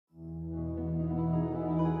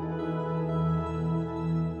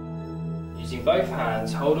Using both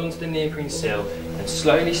hands, hold onto the neoprene seal and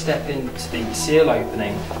slowly step into the seal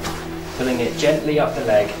opening, pulling it gently up the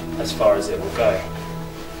leg as far as it will go.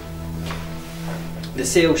 The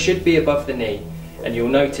seal should be above the knee, and you'll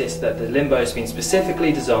notice that the LimbO has been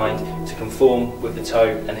specifically designed to conform with the toe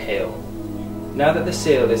and heel. Now that the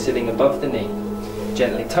seal is sitting above the knee,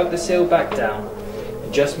 gently tug the seal back down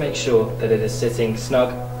and just make sure that it is sitting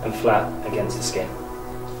snug and flat against the skin.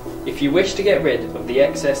 If you wish to get rid of the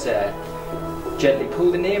excess air, gently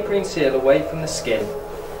pull the neoprene seal away from the skin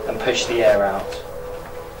and push the air out.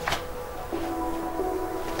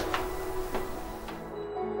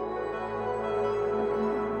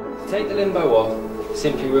 To take the LimbO off,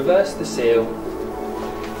 simply reverse the seal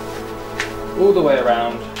all the way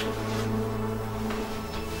around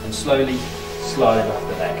and slowly slide off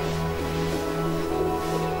the leg.